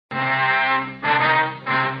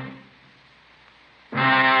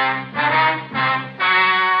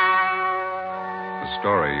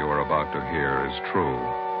hear is true.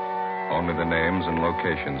 Only the names and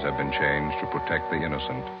locations have been changed to protect the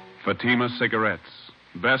innocent. Fatima Cigarettes,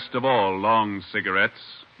 best of all long cigarettes,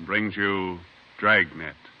 brings you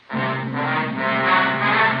Dragnet.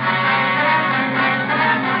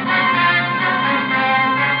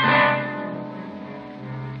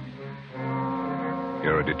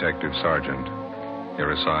 You're a detective sergeant.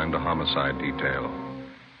 You're assigned to homicide detail.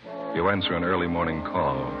 You answer an early morning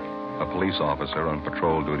call. A police officer on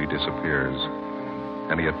patrol duty disappears.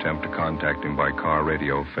 Any attempt to contact him by car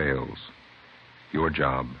radio fails. Your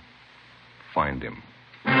job, find him.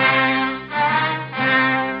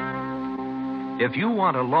 If you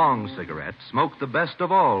want a long cigarette, smoke the best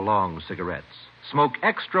of all long cigarettes. Smoke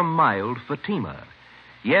extra mild Fatima.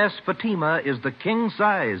 Yes, Fatima is the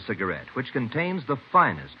king-size cigarette, which contains the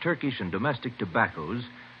finest Turkish and domestic tobaccos,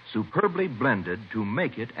 superbly blended to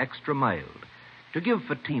make it extra mild, to give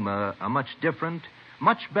Fatima a much different,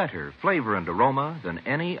 much better flavor and aroma than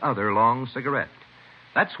any other long cigarette.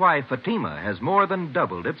 That's why Fatima has more than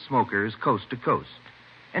doubled its smokers coast to coast.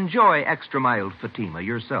 Enjoy extra mild Fatima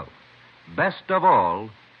yourself. Best of all,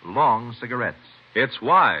 long cigarettes. It's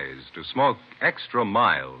wise to smoke extra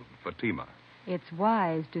mild Fatima. It's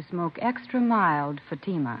wise to smoke extra mild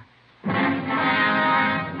Fatima.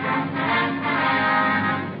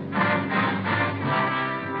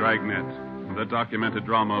 Dragnet, the documented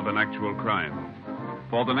drama of an actual crime.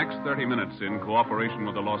 For the next 30 minutes, in cooperation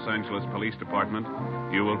with the Los Angeles Police Department,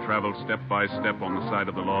 you will travel step by step on the side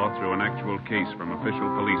of the law through an actual case from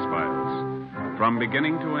official police files. From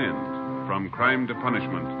beginning to end, from crime to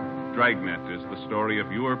punishment, Dragnet is the story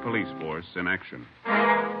of your police force in action.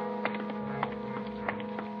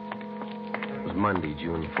 It was Monday,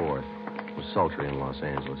 June 4th. It was sultry in Los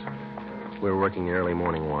Angeles. We were working the early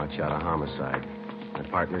morning watch out of homicide. My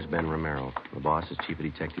partner's Ben Romero. The boss is Chief of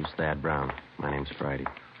Detectives Thad Brown. My name's Friday.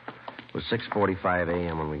 It was 6:45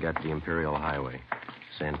 a.m. when we got to the Imperial Highway.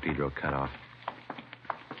 San Pedro cutoff.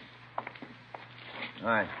 All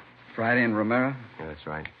right. Friday and Romero? Yeah, that's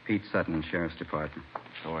right. Pete Sutton, Sheriff's Department.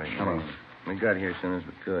 How are you? Hello. We got here as soon as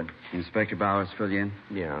we could. Inspector Bowers fill you in?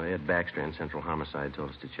 Yeah, Ed Baxter in Central Homicide told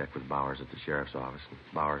us to check with Bowers at the sheriff's office. And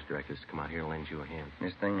Bowers directed us to come out here and lend you a hand.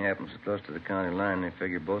 This thing happens so close to the county line, they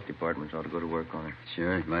figure both departments ought to go to work on it.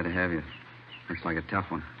 Sure, glad to have you. Looks like a tough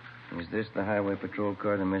one. Is this the highway patrol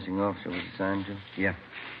car the missing officer was assigned to? Yeah.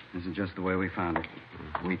 This is just the way we found it.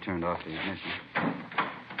 We turned off the ignition.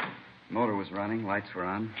 Motor was running, lights were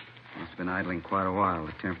on. It's been idling quite a while.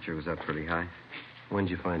 The temperature was up pretty high. When'd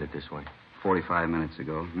you find it this way? 45 minutes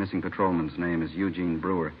ago. Missing patrolman's name is Eugene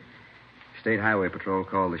Brewer. State Highway Patrol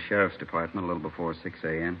called the Sheriff's Department a little before 6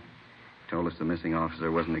 a.m. Told us the missing officer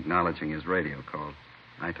wasn't acknowledging his radio call.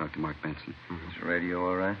 I talked to Mark Benson. Is the radio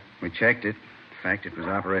all right? We checked it. In fact, it was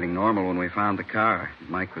operating normal when we found the car.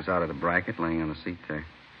 Mike was out of the bracket, laying on the seat there.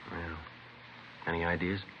 Well, any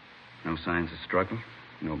ideas? No signs of struggle.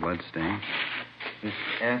 No blood stain. This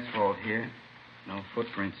asphalt here. No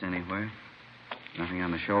footprints anywhere. Nothing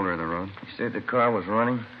on the shoulder of the road. You said the car was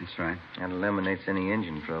running? That's right. That eliminates any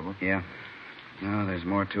engine trouble. Yeah. No, there's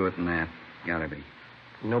more to it than that. Gotta be.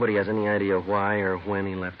 Nobody has any idea why or when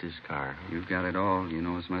he left his car. You've got it all. You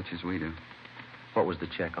know as much as we do. What was the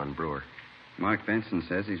check on Brewer? Mark Benson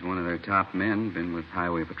says he's one of their top men. Been with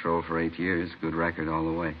Highway Patrol for 8 years. Good record all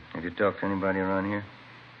the way. Have you talked to anybody around here?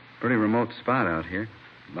 Pretty remote spot out here.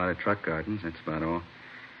 A lot of truck gardens. That's about all.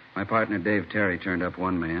 My partner, Dave Terry, turned up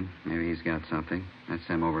one man. Maybe he's got something. Let's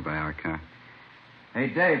send him over by our car. Hey,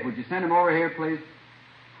 Dave, would you send him over here, please?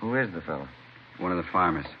 Who is the fellow? One of the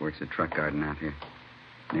farmers. Works at truck garden out here.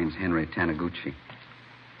 Name's Henry Taniguchi.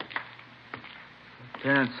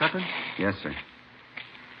 Lieutenant Sutton? Yes, sir.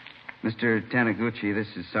 Mr. Taniguchi, this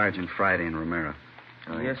is Sergeant Friday in Romero.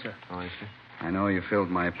 Yes, sir. Oh, yes, sir. I know you filled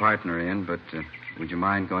my partner in, but would you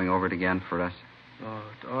mind going over it again for us? Oh,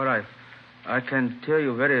 all right. I can tell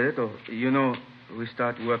you very little. You know, we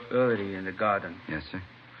start work early in the garden. Yes,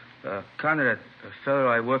 sir. Conrad, a fellow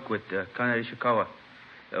I work with, Conrad Ishikawa,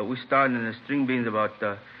 we started in the string beans about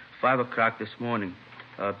 5 o'clock this morning.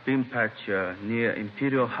 Bean patch near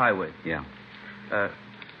Imperial Highway. Yeah.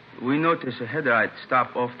 We noticed a headlight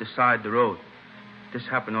stop off the side of the road. This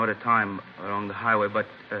happened all the time along the highway, but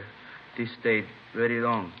this stayed very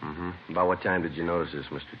long. Mm-hmm. About what time did you notice this,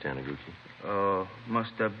 Mr. Taniguchi?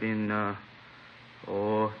 Must have been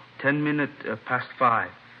 10 minutes past 5.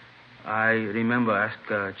 I remember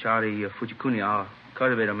asked Charlie Fujikuni, our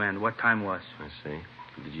cultivator man, what time was. I see.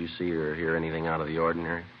 Did you see or hear anything out of the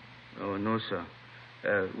ordinary? Oh, no, sir.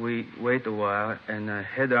 We wait a while, and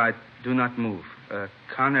headlight do not move.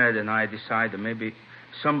 Conrad and I decided maybe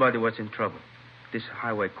somebody was in trouble. This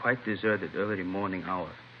highway quite deserted early morning hour.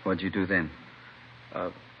 What'd you do then?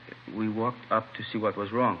 We walked up to see what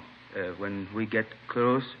was wrong. When we get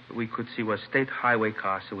close, we could see was state highway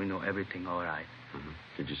car, so we know everything all right. Mm-hmm.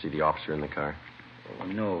 Did you see the officer in the car? Oh,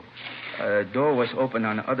 no. Door was open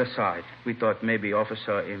on the other side. We thought maybe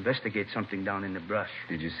officer investigate something down in the brush.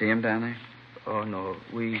 Did you see him down there? Oh, no.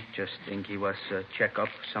 We just think he was check up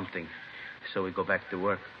something. So we go back to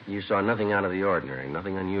work. You saw nothing out of the ordinary,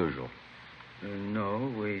 nothing unusual.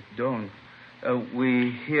 No, we don't.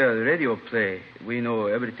 We hear the radio play. We know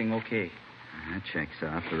everything okay. That checks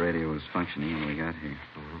out. The radio was functioning when we got here.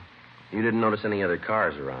 Mm-hmm. You didn't notice any other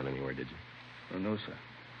cars around anywhere, did you? Oh, no, sir.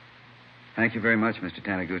 Thank you very much, Mr.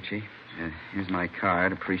 Taniguchi. Here's my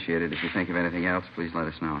card. Appreciate it. If you think of anything else, please let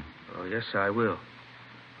us know. Oh, yes, sir, I will.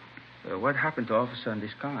 What happened to officer in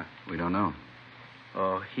this car? We don't know.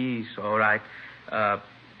 Oh, he's all right.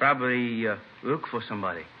 Probably look for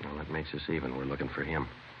somebody. Well, that makes us even. We're looking for him.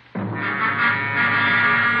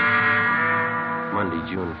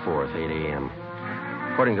 Monday, June 4th, 8 a.m.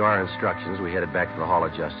 According to our instructions, we headed back to the Hall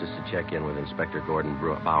of Justice to check in with Inspector Gordon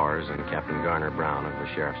Bowers and Captain Garner Brown of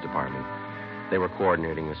the Sheriff's Department. They were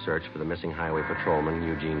coordinating the search for the missing highway patrolman,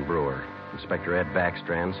 Eugene Brewer. Inspector Ed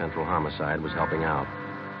Backstrand, Central Homicide, was helping out.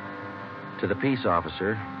 To the peace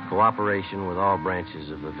officer, cooperation with all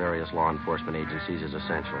branches of the various law enforcement agencies is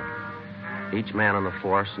essential. Each man on the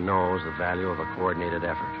force knows the value of a coordinated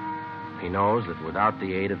effort. He knows that without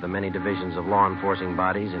the aid of the many divisions of law enforcing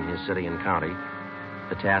bodies in his city and county,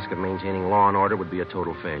 the task of maintaining law and order would be a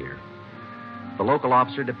total failure. The local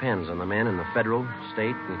officer depends on the men in the federal,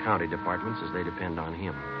 state, and county departments as they depend on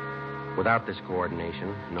him. Without this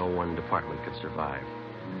coordination, no one department could survive.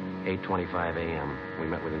 8:25 a.m., we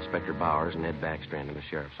met with Inspector Bowers and Ed Backstrand in the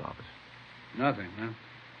sheriff's office. Nothing, huh?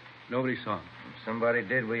 Nobody saw him. If somebody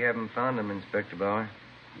did, we haven't found him, Inspector Bauer.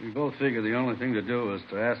 We both figured the only thing to do was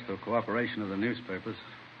to ask for cooperation of the newspapers.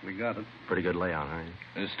 We got it. Pretty good layout, huh?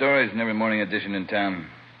 There's stories in every morning edition in town.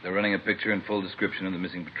 They're running a picture and full description of the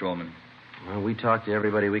missing patrolman. Well, we talked to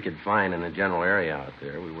everybody we could find in the general area out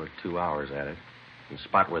there. We worked 2 hours at it. The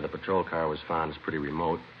spot where the patrol car was found is pretty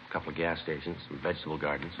remote. A couple of gas stations, some vegetable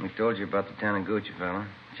gardens. We told you about the Taniguchi fella.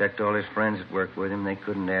 Checked all his friends that worked with him. They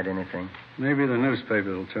couldn't add anything. Maybe the newspapers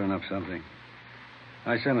will turn up something.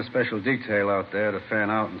 I sent a special detail out there to fan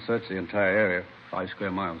out and search the entire area, 5 square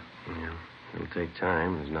miles. Yeah, it'll take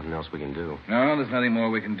time. There's nothing else we can do. No, there's nothing more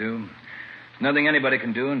we can do. Nothing anybody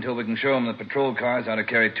can do until we can show them the patrol cars how to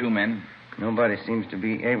carry 2 men. Nobody seems to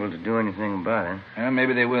be able to do anything about it.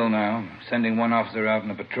 Maybe they will now. Sending one officer out in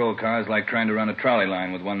a patrol car is like trying to run a trolley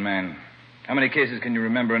line with one man. How many cases can you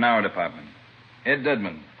remember in our department? Ed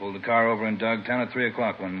Dudman pulled a car over in Dogtown at 3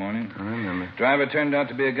 o'clock one morning. I remember. Driver turned out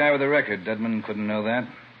to be a guy with a record. Dudman couldn't know that.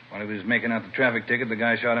 While he was making out the traffic ticket, the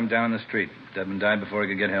guy shot him down in the street. Dudman died before he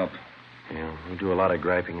could get help. Yeah, we do a lot of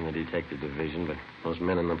griping in the detective division, but those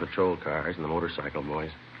men in the patrol cars and the motorcycle boys,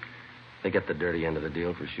 they get the dirty end of the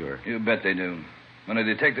deal for sure. You bet they do. When a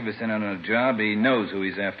detective is sent out on a job, he knows who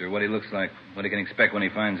he's after, what he looks like, what he can expect when he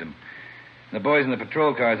finds him. The boys in the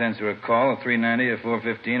patrol cars answer a call, a 390, a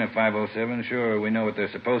 415, a 507. Sure, we know what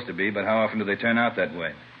they're supposed to be, but how often do they turn out that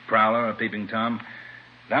way? Prowler, a peeping Tom?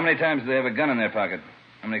 How many times do they have a gun in their pocket?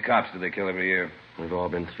 How many cops do they kill every year? We've all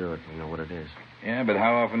been through it. We know what it is. Yeah, but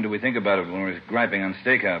how often do we think about it when we're griping on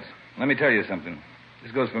stakeouts? Let me tell you something.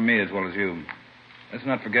 This goes for me as well as you. Let's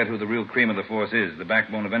not forget who the real cream of the force is, the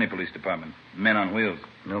backbone of any police department. Men on wheels.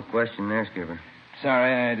 No question there, Skipper.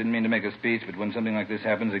 Sorry, I didn't mean to make a speech, but when something like this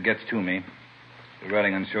happens, it gets to me. We're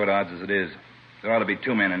riding on short odds as it is. There ought to be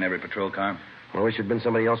 2 men in every patrol car. Well, we should have been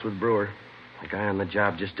somebody else with Brewer. The guy on the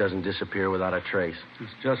job just doesn't disappear without a trace.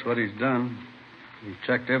 It's just what he's done. He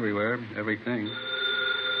checked everywhere, everything.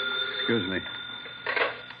 Excuse me.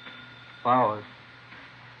 Bowers.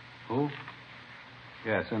 Who?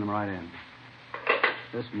 Yeah, send him right in.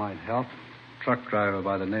 This might help. Truck driver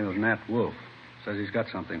by the name of Nat Wolf. Says he's got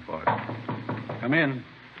something for us. Come in.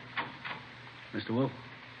 Mr. Wolf?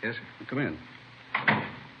 Yes, sir. Come in.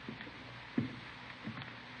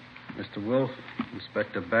 Mr. Wolf,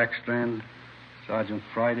 Inspector Backstrand, Sergeant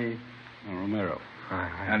Friday, and Romero. Hi.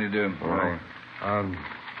 How do you do? All right.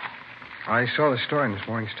 I saw the story in this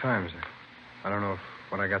morning's Times. I don't know if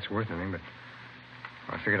what I got's worth anything, but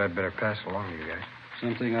I figured I'd better pass it along to you guys.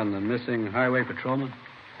 Something on the missing highway patrolman?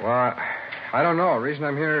 Well, I don't know. The reason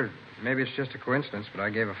I'm here, maybe it's just a coincidence, but I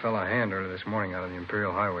gave a fella a hand earlier this morning out of the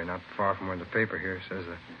Imperial Highway, not far from where the paper here says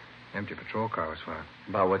the empty patrol car was found.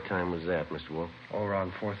 About what time was that, Mr. Wolf? Oh,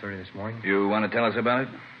 around 4:30 this morning. You want to tell us about it?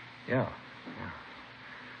 Yeah.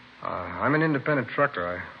 I'm an independent trucker.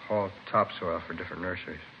 I haul topsoil for different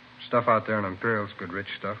nurseries. Stuff out there in Imperial's good rich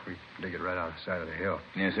stuff. We dig it right out the side of the hill.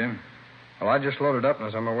 Yes, sir. Well, I just loaded up, and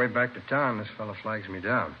as on my way back to town, this fellow flags me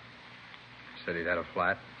down. Said he'd had a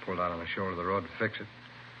flat, pulled out on the shoulder of the road to fix it.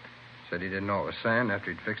 Said he didn't know it was sand.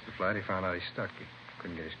 After he'd fixed the flat, he found out he stuck. He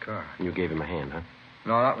couldn't get his car. You gave him a hand, huh?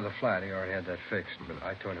 No, not with the flat. He already had that fixed, but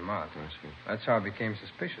I towed him out. I see. That's how I became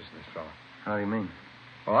suspicious of this fellow. How do you mean?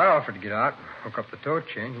 Well, I offered to get out, hook up the tow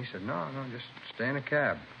chain. He said, no, just stay in a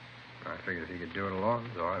cab. I figured if he could do it alone,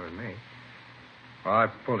 it was all right with me. Well, I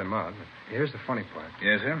pulled him out, but here's the funny part.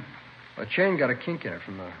 Yes, sir? The chain got a kink in it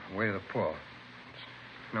from the weight of the pull.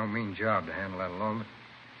 It's no mean job to handle that alone, but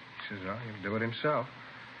he says, he'll do it himself.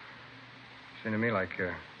 Seemed to me like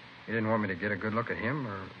he didn't want me to get a good look at him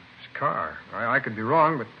or his car. I could be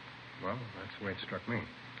wrong, but, well, that's the way it struck me.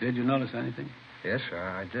 Did you notice anything? Yes,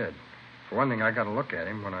 I did. For one thing, I got a look at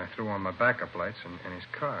him when I threw on my backup lights and his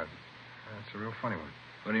car. That's a real funny one.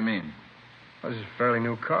 What do you mean? Well, this is a fairly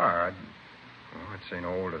new car. I'd say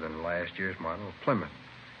no older than last year's model, a Plymouth.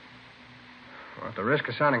 Well, at the risk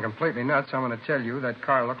of sounding completely nuts, I'm going to tell you that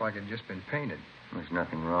car looked like it had just been painted. There's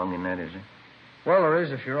nothing wrong in that, is there? Well, there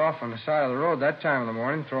is if you're off on the side of the road that time of the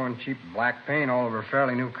morning throwing cheap black paint all over a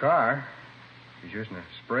fairly new car. If he's using a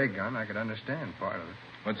spray gun, I could understand part of it.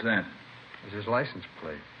 What's that? It was his license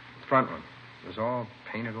plate. The front one. It was all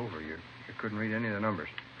painted over. You couldn't read any of the numbers.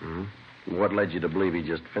 Mm-hmm. What led you to believe he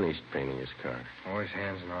just finished painting his car? Oh, his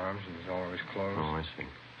hands and arms and all of his clothes. Oh, I see.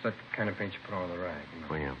 It's that kind of paint you put on the rag. You know?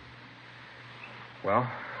 Oh, yeah. Well,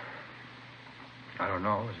 I don't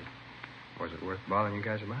know. Was it worth bothering you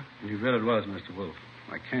guys about? You bet it was, Mr. Wolf.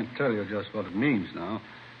 I can't tell you just what it means now.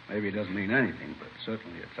 Maybe it doesn't mean anything, but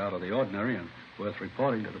certainly it's out of the ordinary and worth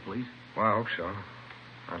reporting to the police. Well, I hope so.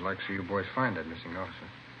 I'd like to see you boys find that missing officer.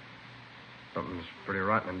 Something's pretty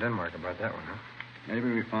rotten in Denmark about that one, huh?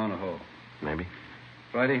 Maybe we found a hole. Maybe.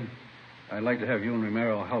 Friday, I'd like to have you and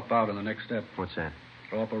Romero help out in the next step. What's that?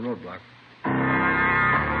 Throw up a roadblock.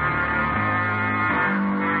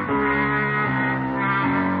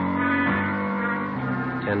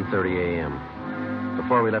 10:30 a.m.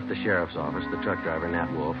 Before we left the sheriff's office, the truck driver,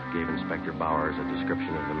 Nat Wolf, gave Inspector Bowers a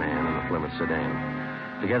description of the man in the Plymouth sedan.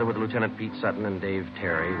 Together with Lieutenant Pete Sutton and Dave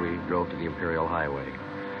Terry, we drove to the Imperial Highway.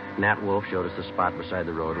 Nat Wolf showed us the spot beside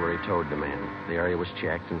the road where he towed the man. The area was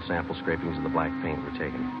checked, and sample scrapings of the black paint were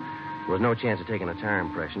taken. There was no chance of taking a tire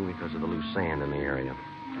impression because of the loose sand in the area.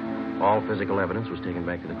 All physical evidence was taken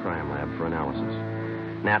back to the crime lab for analysis.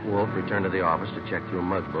 Nat Wolf returned to the office to check through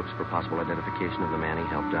mug books for possible identification of the man he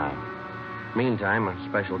helped out. Meantime, a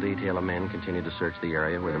special detail of men continued to search the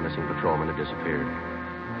area where the missing patrolman had disappeared.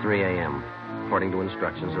 3 a.m. According to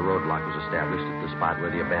instructions, a roadblock was established at the spot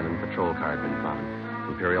where the abandoned patrol car had been found.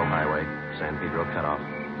 Imperial Highway, San Pedro cutoff. Los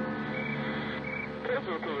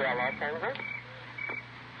Angeles.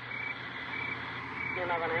 You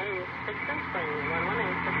 1186 and Spring,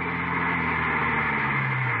 1186.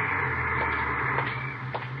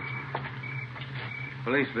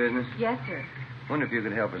 Police business. Yes, sir. Wonder if you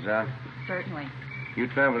could help us out. Certainly. You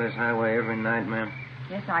travel this highway every night, ma'am?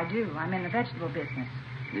 Yes, I do. I'm in the vegetable business.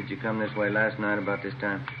 Did you come this way last night about this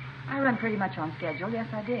time? I run pretty much on schedule. Yes,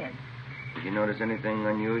 I did. Did you notice anything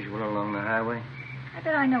unusual along the highway? I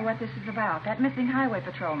bet I know what this is about. That missing highway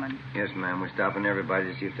patrolman. Yes, ma'am. We're stopping everybody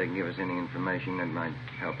to see if they can give us any information that might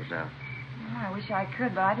help us out. Well, I wish I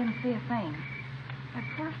could, but I didn't see a thing. That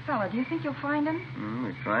poor fella. Do you think you'll find him?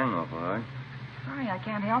 We're trying awful hard. Sorry, I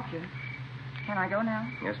can't help you. Can I go now?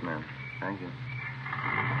 Yes, ma'am. Thank you.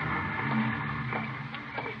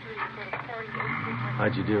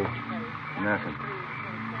 How'd you do? Nothing.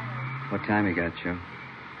 What time you got, Joe?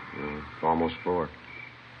 Almost 4.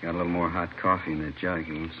 Got a little more hot coffee in that jug.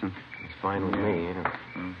 You want some? It's fine with me, ain't it?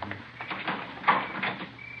 Mm-hmm.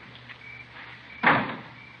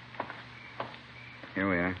 Here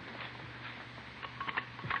we are.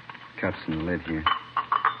 Cups in the lid here.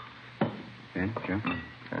 Ben, Joe?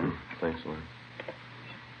 Thanks, Lord.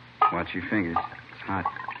 Watch your fingers. It's hot.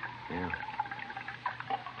 Yeah.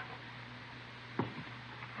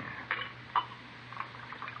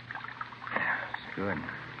 It's good.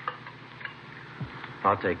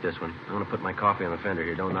 I'll take this one. I'm going to put my coffee on the fender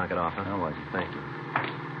here. Don't knock it off, huh? How was it? Thank you.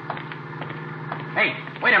 Hey,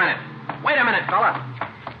 wait a minute. Wait a minute, fella.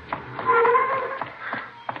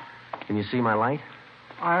 Can you see my light?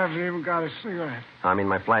 I haven't even got a cigarette. I mean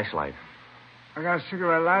my flashlight. I got a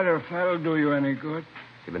cigarette lighter if that'll do you any good.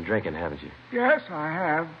 You've been drinking, haven't you? Yes, I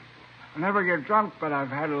have. I never get drunk, but I've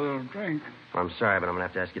had a little drink. Well, I'm sorry, but I'm going to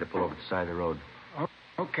have to ask you to pull over to the side of the road.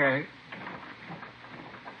 Okay.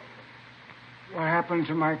 What happened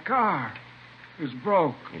to my car? It's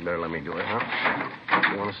broke. You better let me do it, huh?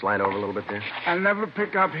 You want to slide over a little bit there? I never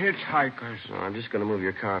pick up hitchhikers. No, I'm just going to move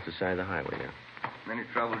your car off the side of the highway now. Any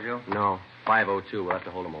trouble, Joe? No. 502. We'll have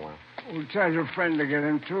to hold him a while. Well, tell your friend to get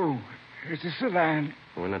in, too. It's a sedan.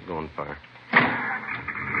 We're not going far.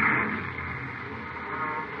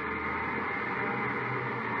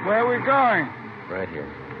 Where are we going? Right here.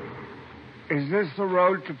 Is this the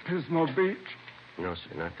road to Pismo Beach? No,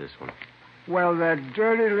 sir, not this one. Well, that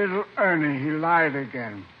dirty little Ernie, he lied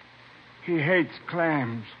again. He hates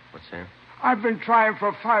clams. What's that? I've been trying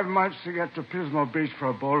for 5 months to get to Pismo Beach for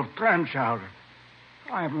a bowl of clam chowder.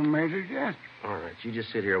 I haven't made it yet. All right, you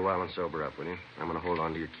just sit here a while and sober up, will you? I'm going to hold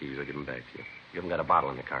on to your keys. I'll give them back to you. You haven't got a bottle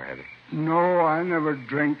in the car, have you? No, I never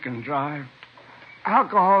drink and drive.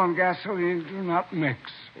 Alcohol and gasoline do not mix.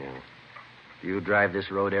 Yeah. Do you drive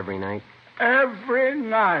this road every night? Every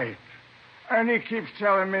night. And he keeps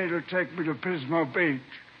telling me to take me to Pismo Beach.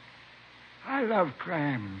 I love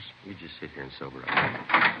clams. You just sit here and sober up.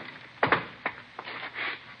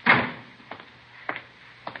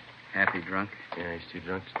 Happy drunk? Yeah, he's too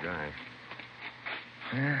drunk to drive.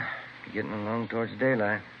 Yeah, getting along towards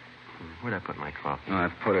daylight. Where'd I put my coffee? Oh,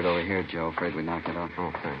 I've put it over here, Joe. Afraid we knocked it off.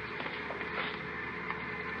 Oh, thanks.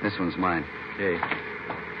 This one's mine. Hey.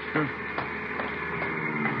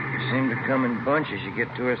 You seem to come in bunches. You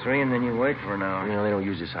get 2 or 3, and then you wait for an hour. You know, they don't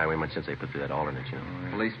use this highway much since they put through that alternate, you know.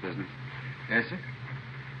 Police business. Yes, sir?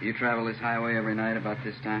 You travel this highway every night about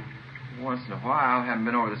this time? Once in a while. Haven't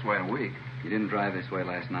been over this way in a week. You didn't drive this way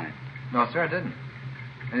last night? No, sir, I didn't.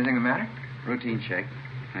 Anything the matter? Routine check.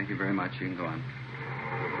 Thank you very much. You can go on.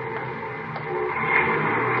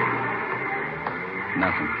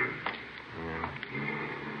 Nothing. Yeah.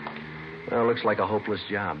 Well, looks like a hopeless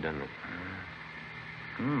job, doesn't it?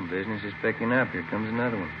 Business is picking up. Here comes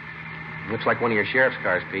another one. Looks like one of your sheriff's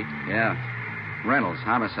cars, Pete. Yeah. Reynolds,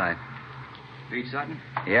 homicide. Pete Sutton?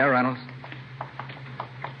 Yeah, Reynolds.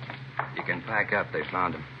 You can pack up. They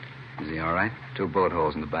found him. Is he all right? 2 bullet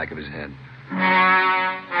holes in the back of his head.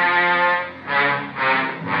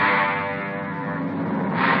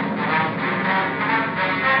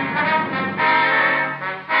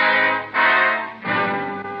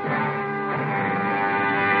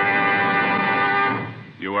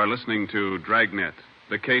 You are listening to Dragnet,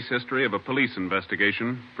 the case history of a police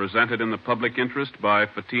investigation presented in the public interest by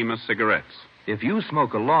Fatima Cigarettes. If you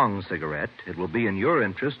smoke a long cigarette, it will be in your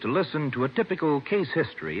interest to listen to a typical case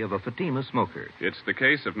history of a Fatima smoker. It's the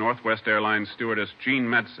case of Northwest Airlines stewardess Jean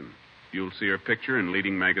Madsen. You'll see her picture in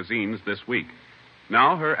leading magazines this week.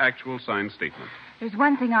 Now, her actual signed statement. There's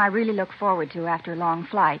one thing I really look forward to after a long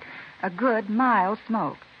flight, a good, mild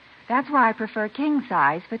smoke. That's why I prefer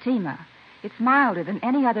king-size Fatima. It's milder than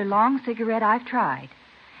any other long cigarette I've tried.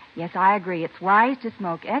 Yes, I agree. It's wise to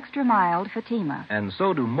smoke extra mild Fatima. And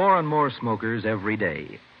so do more and more smokers every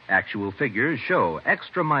day. Actual figures show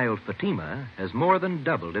extra mild Fatima has more than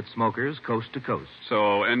doubled its smokers coast to coast.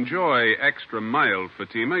 So enjoy extra mild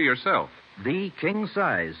Fatima yourself. The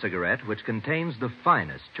king-size cigarette, which contains the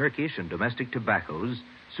finest Turkish and domestic tobaccos,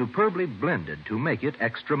 superbly blended to make it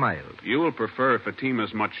extra mild. You will prefer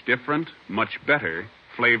Fatima's much different, much better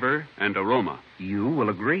flavor and aroma. You will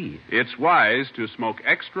agree. It's wise to smoke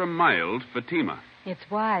extra mild Fatima. It's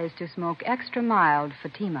wise to smoke extra mild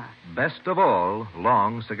Fatima. Best of all,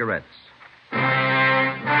 long cigarettes. 5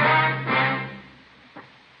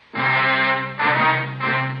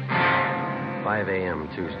 a.m.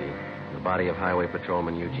 Tuesday. The body of Highway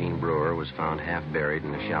Patrolman Eugene Brewer was found half buried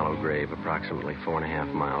in a shallow grave approximately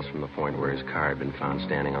 4.5 miles from the point where his car had been found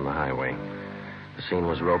standing on the highway. The scene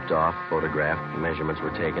was roped off, photographed, measurements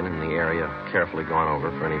were taken, and the area carefully gone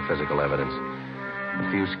over for any physical evidence.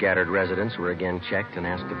 A few scattered residents were again checked and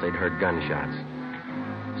asked if they'd heard gunshots.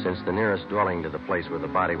 Since the nearest dwelling to the place where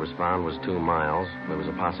the body was found was 2 miles, there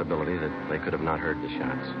was a possibility that they could have not heard the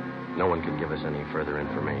shots. No one could give us any further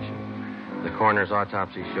information. The coroner's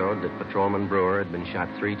autopsy showed that Patrolman Brewer had been shot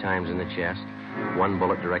 3 times in the chest, 1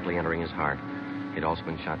 bullet directly entering his heart. He'd also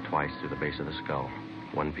been shot twice through the base of the skull.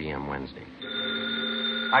 1 p.m. Wednesday.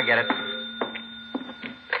 I get it.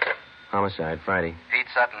 Homicide, Friday. Pete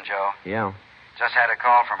Sutton, Joe. Yeah. Just had a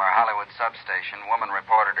call from our Hollywood substation. Woman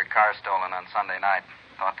reported her car stolen on Sunday night.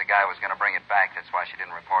 Thought the guy was going to bring it back. That's why she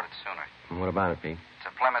didn't report it sooner. And what about it, Pete? It's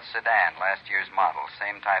a Plymouth sedan, last year's model.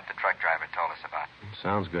 Same type the truck driver told us about.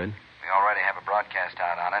 Sounds good. We already have a broadcast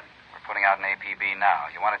out on it. We're putting out an APB now.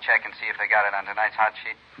 You want to check and see if they got it on tonight's hot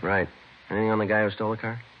sheet? Right. Anything on the guy who stole the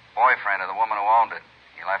car? Boyfriend of the woman who owned it.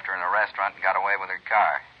 He left her in a restaurant and got away with her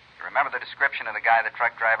car. You remember the description of the guy the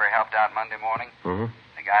truck driver helped out Monday morning? Mm-hmm.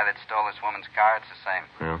 The guy that stole this woman's car, it's the same.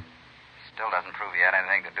 Yeah. Still doesn't prove he had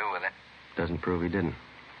anything to do with it. Doesn't prove he didn't.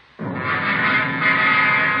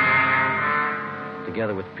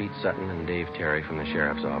 Together with Pete Sutton and Dave Terry from the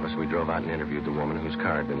sheriff's office, we drove out and interviewed the woman whose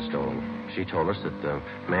car had been stolen. She told us that the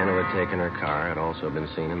man who had taken her car had also been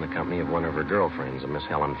seen in the company of one of her girlfriends, a Miss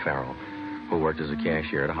Helen Farrell, who worked as a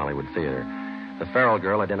cashier at a Hollywood theater. The Farrell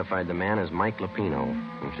girl identified the man as Mike Lapino,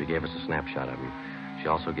 and she gave us a snapshot of him. She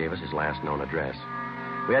also gave us his last known address.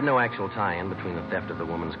 We had no actual tie-in between the theft of the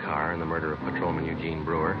woman's car and the murder of Patrolman Eugene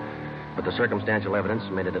Brewer, but the circumstantial evidence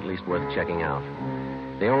made it at least worth checking out.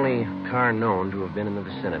 The only car known to have been in the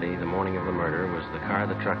vicinity the morning of the murder was the car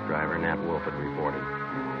the truck driver, Nat Wolf, had reported.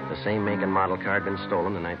 The same make and model car had been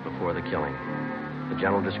stolen the night before the killing. The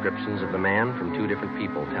general descriptions of the man from two different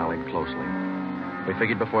people tallied closely. We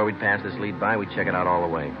figured before we'd pass this lead by, we'd check it out all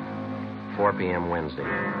the way. 4 p.m. Wednesday,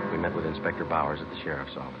 we met with Inspector Bowers at the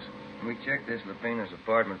sheriff's office. We checked this Lapino's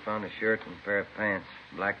apartment, found a shirt and a pair of pants,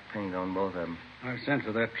 black paint on both of them. I sent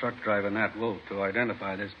for that truck driver, Nat Wolf, to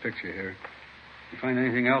identify this picture here. You find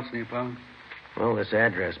anything else, Nepal? Well, this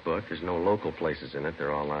address book, there's no local places in it.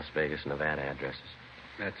 They're all Las Vegas, Nevada addresses.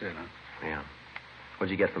 That's it, huh? Yeah.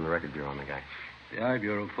 What'd you get from the record bureau on the guy? The I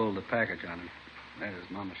Bureau pulled the package on him. That is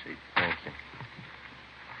Mama sheet. Thank you.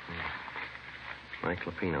 Mike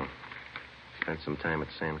Lapino. Spent some time at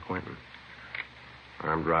San Quentin.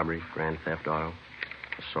 Armed robbery, grand theft auto,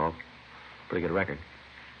 assault. Pretty good record.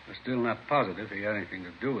 We're still not positive he had anything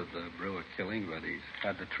to do with the Brewer killing, but he's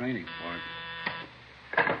had the training for it.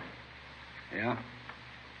 Yeah?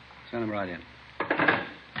 Send him right in.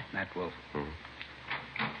 Nat Wolf.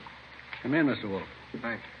 Come in, Mr. Wolf.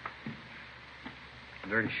 Thanks.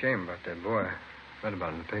 Dirty shame about that boy. I read about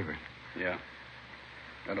it in the paper. Yeah.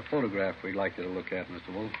 Got a photograph we'd like you to look at,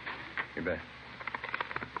 Mr. Wolf. You bet.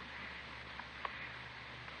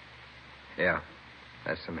 Yeah,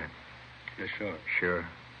 that's the man. You're sure? Sure.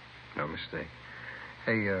 No mistake.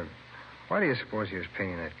 Hey, why do you suppose he was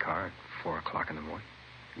painting that car at 4 o'clock in the morning?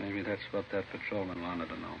 Maybe that's what that patrolman wanted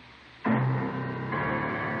to know.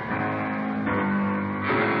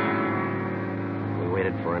 We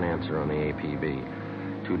waited for an answer on the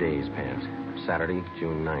APB. 2 days passed. Saturday,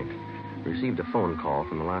 June 9th. We received a phone call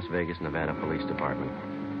from the Las Vegas, Nevada Police Department.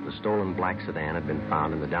 The stolen black sedan had been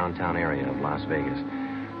found in the downtown area of Las Vegas.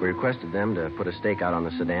 We requested them to put a stake out on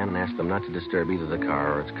the sedan and asked them not to disturb either the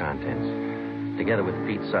car or its contents. Together with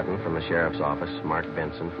Pete Sutton from the sheriff's office, Mark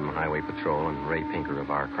Benson from the Highway Patrol, and Ray Pinker of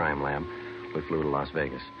our crime lab, we flew to Las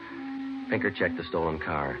Vegas. Pinker checked the stolen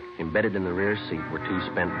car. Embedded in the rear seat were 2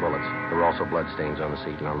 spent bullets. There were also bloodstains on the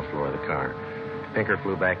seat and on the floor of the car. Pinker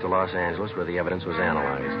flew back to Los Angeles, where the evidence was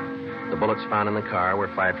analyzed. The bullets found in the car were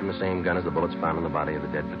fired from the same gun as the bullets found in the body of the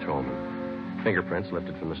dead patrolman. Fingerprints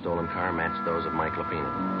lifted from the stolen car matched those of Mike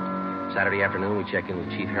Lapino. Saturday afternoon, we checked in with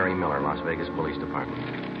Chief Harry Miller, Las Vegas Police Department.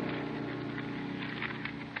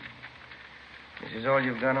 This is all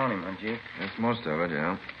you've got on him, huh, Chief? That's most of it,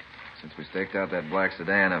 yeah. Since we staked out that black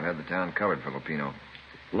sedan, I've had the town covered for Lapino.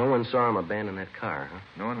 No one saw him abandon that car, huh?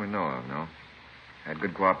 No one we know of, no. Had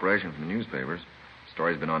good cooperation from the newspapers.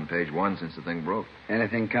 Story's been on page 1 since the thing broke.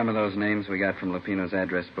 Anything come of those names we got from Lapino's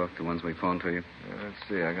address book, the ones we phoned to you? Let's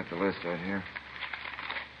see. I got the list right here.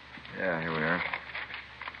 Yeah, here we are.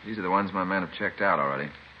 These are the ones my men have checked out already.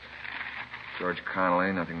 George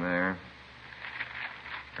Connolly, nothing there.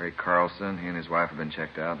 Harry Carlson, he and his wife have been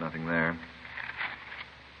checked out, nothing there.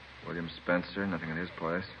 William Spencer, nothing at his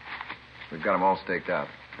place. We've got them all staked out.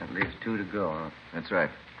 That leaves 2 to go, huh? That's right.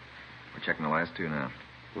 We're checking the last 2 now.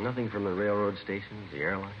 Nothing from the railroad stations, the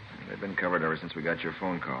airlines? They've been covered ever since we got your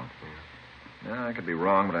phone call. Yeah. No, I could be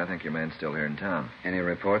wrong, but I think your man's still here in town. Any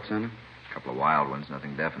reports on him? A couple of wild ones,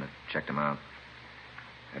 nothing definite. Checked them out.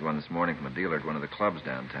 Had one this morning from a dealer at one of the clubs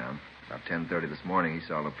downtown. About 10:30 this morning, he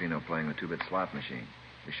saw Lapino playing the 2-bit slot machine.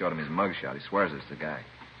 We showed him his mugshot. He swears it's the guy.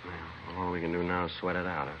 Well, all we can do now is sweat it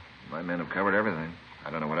out, huh? My men have covered everything. I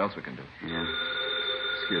don't know what else we can do. Yeah.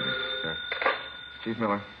 Excuse me. Sir. Chief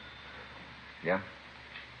Miller. Yeah?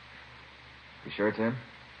 You sure it's him?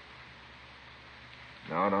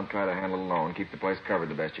 No, don't try to handle it alone. Keep the place covered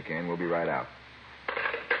the best you can. We'll be right out.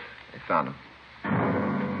 They found him.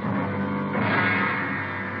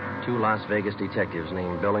 2 Las Vegas detectives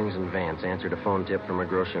named Billings and Vance answered a phone tip from a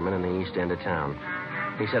grocerman in the east end of town.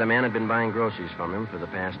 He said a man had been buying groceries from him for the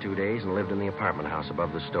past 2 days and lived in the apartment house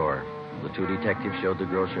above the store. The 2 detectives showed the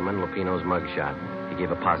grocerman Lapino's mugshot. He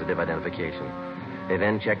gave a positive identification. They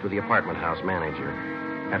then checked with the apartment house manager.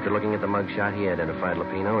 After looking at the mugshot, he identified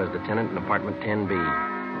Lapino as the tenant in apartment 10B.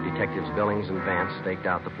 Detectives Billings and Vance staked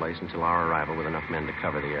out the place until our arrival with enough men to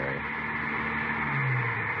cover the area.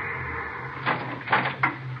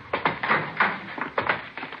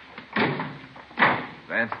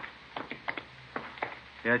 Vance?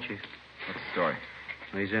 Yeah, Chief. What's the story?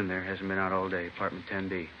 Well, he's in there. Hasn't been out all day. Apartment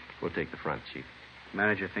 10B. We'll take the front, Chief.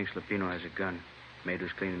 Manager thinks Lupino has a gun. Maid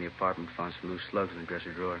was cleaning the apartment, found some loose slugs in the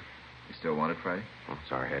dresser drawer. You still want it, Friday? Oh,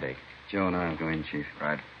 it's our headache. Joe and I will go in, Chief.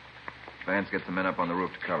 Right. Vance, get some men up on the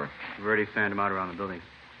roof to cover. We've already fanned them out around the building.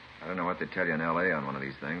 I don't know what they tell you in L.A. on one of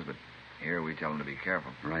these things, but here we tell them to be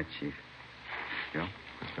careful. Right, Chief. Joe?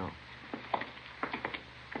 Let's go.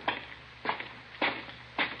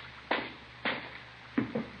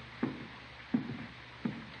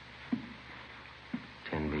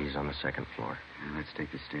 On the second floor. Let's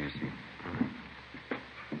take the stairs here.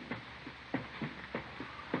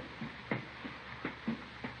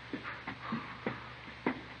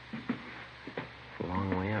 A long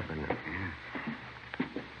way up, isn't it? Yeah.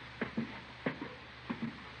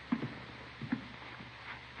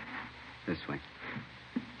 This way.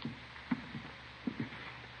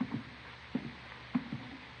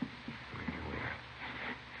 Here we are.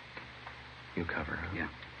 You cover, huh? Yeah.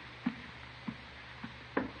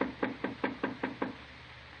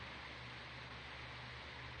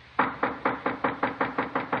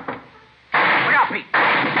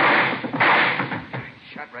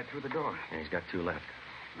 Right through the door. Yeah, he's got two left.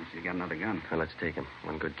 Unless he's got another gun. Well, let's take him.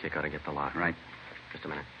 One good kick ought to get the lot. Right. Just a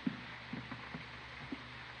minute.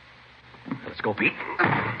 Let's go, Pete.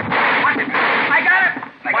 Watch it! I got it!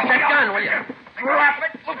 Watch that gun, will you? Drop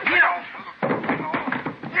it! Lupino!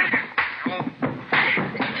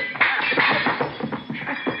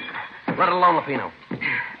 Let it alone, Lupino.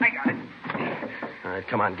 I got it. All right,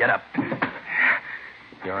 come on, get up.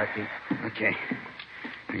 You all right, Pete? Okay.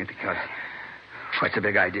 I get the cuffs. What's the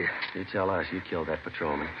big idea? You tell us. You killed that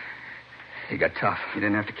patrolman. He got tough. You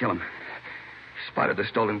didn't have to kill him. Spotted the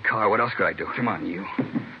stolen car. What else could I do? Come on, you.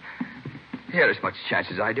 He had as much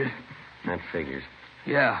chance as I did. That figures.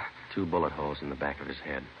 Yeah. 2 bullet holes in the back of his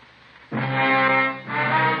head. The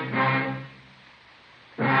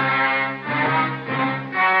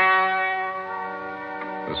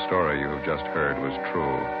story you have just heard was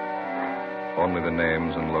true. Only the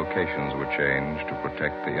names and locations were changed to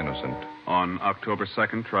protect the innocent. On October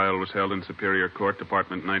 2nd, trial was held in Superior Court,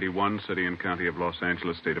 Department 91, City and County of Los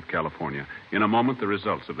Angeles, State of California. In a moment, the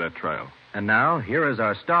results of that trial. And now, here is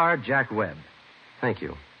our star, Jack Webb. Thank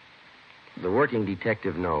you. The working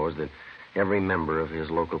detective knows that every member of his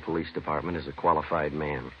local police department is a qualified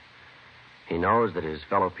man. He knows that his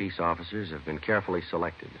fellow peace officers have been carefully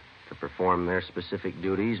selected to perform their specific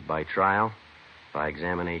duties by trial, by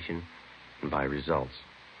examination, and by results.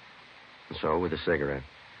 And so, with a cigarette,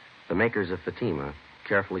 the makers of Fatima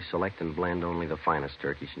carefully select and blend only the finest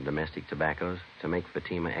Turkish and domestic tobaccos to make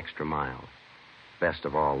Fatima extra mild. Best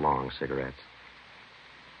of all, long cigarettes.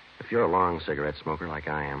 If you're a long cigarette smoker like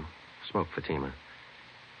I am, smoke Fatima.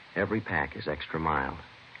 Every pack is extra mild.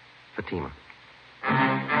 Fatima.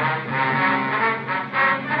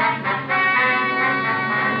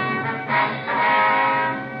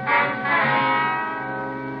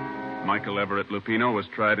 Michael Everett Lupino was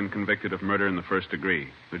tried and convicted of murder in the first degree.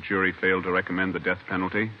 The jury failed to recommend the death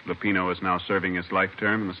penalty. Lupino is now serving his life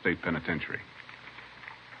term in the state penitentiary.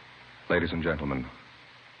 Ladies and gentlemen,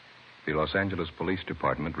 the Los Angeles Police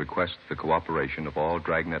Department requests the cooperation of all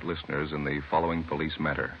Dragnet listeners in the following police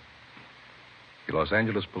matter. The Los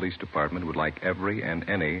Angeles Police Department would like every and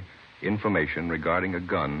any information regarding a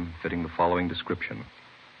gun fitting the following description: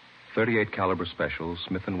 .38 caliber special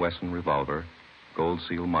Smith & Wesson revolver, gold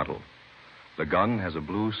seal model. The gun has a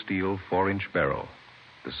blue steel 4-inch barrel.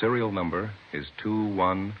 The serial number is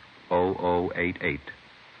 210088.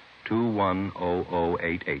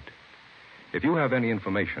 210088. If you have any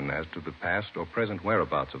information as to the past or present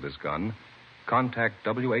whereabouts of this gun, contact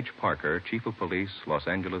W.H. Parker, Chief of Police, Los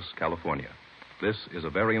Angeles, California. This is a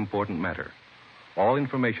very important matter. All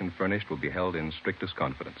information furnished will be held in strictest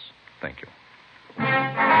confidence. Thank you.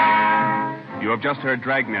 You have just heard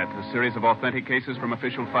Dragnet, a series of authentic cases from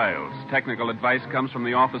official files. Technical advice comes from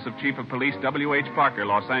the Office of Chief of Police W.H. Parker,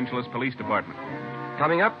 Los Angeles Police Department.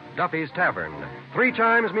 Coming up, Duffy's Tavern. 3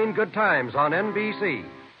 chimes mean good times on NBC.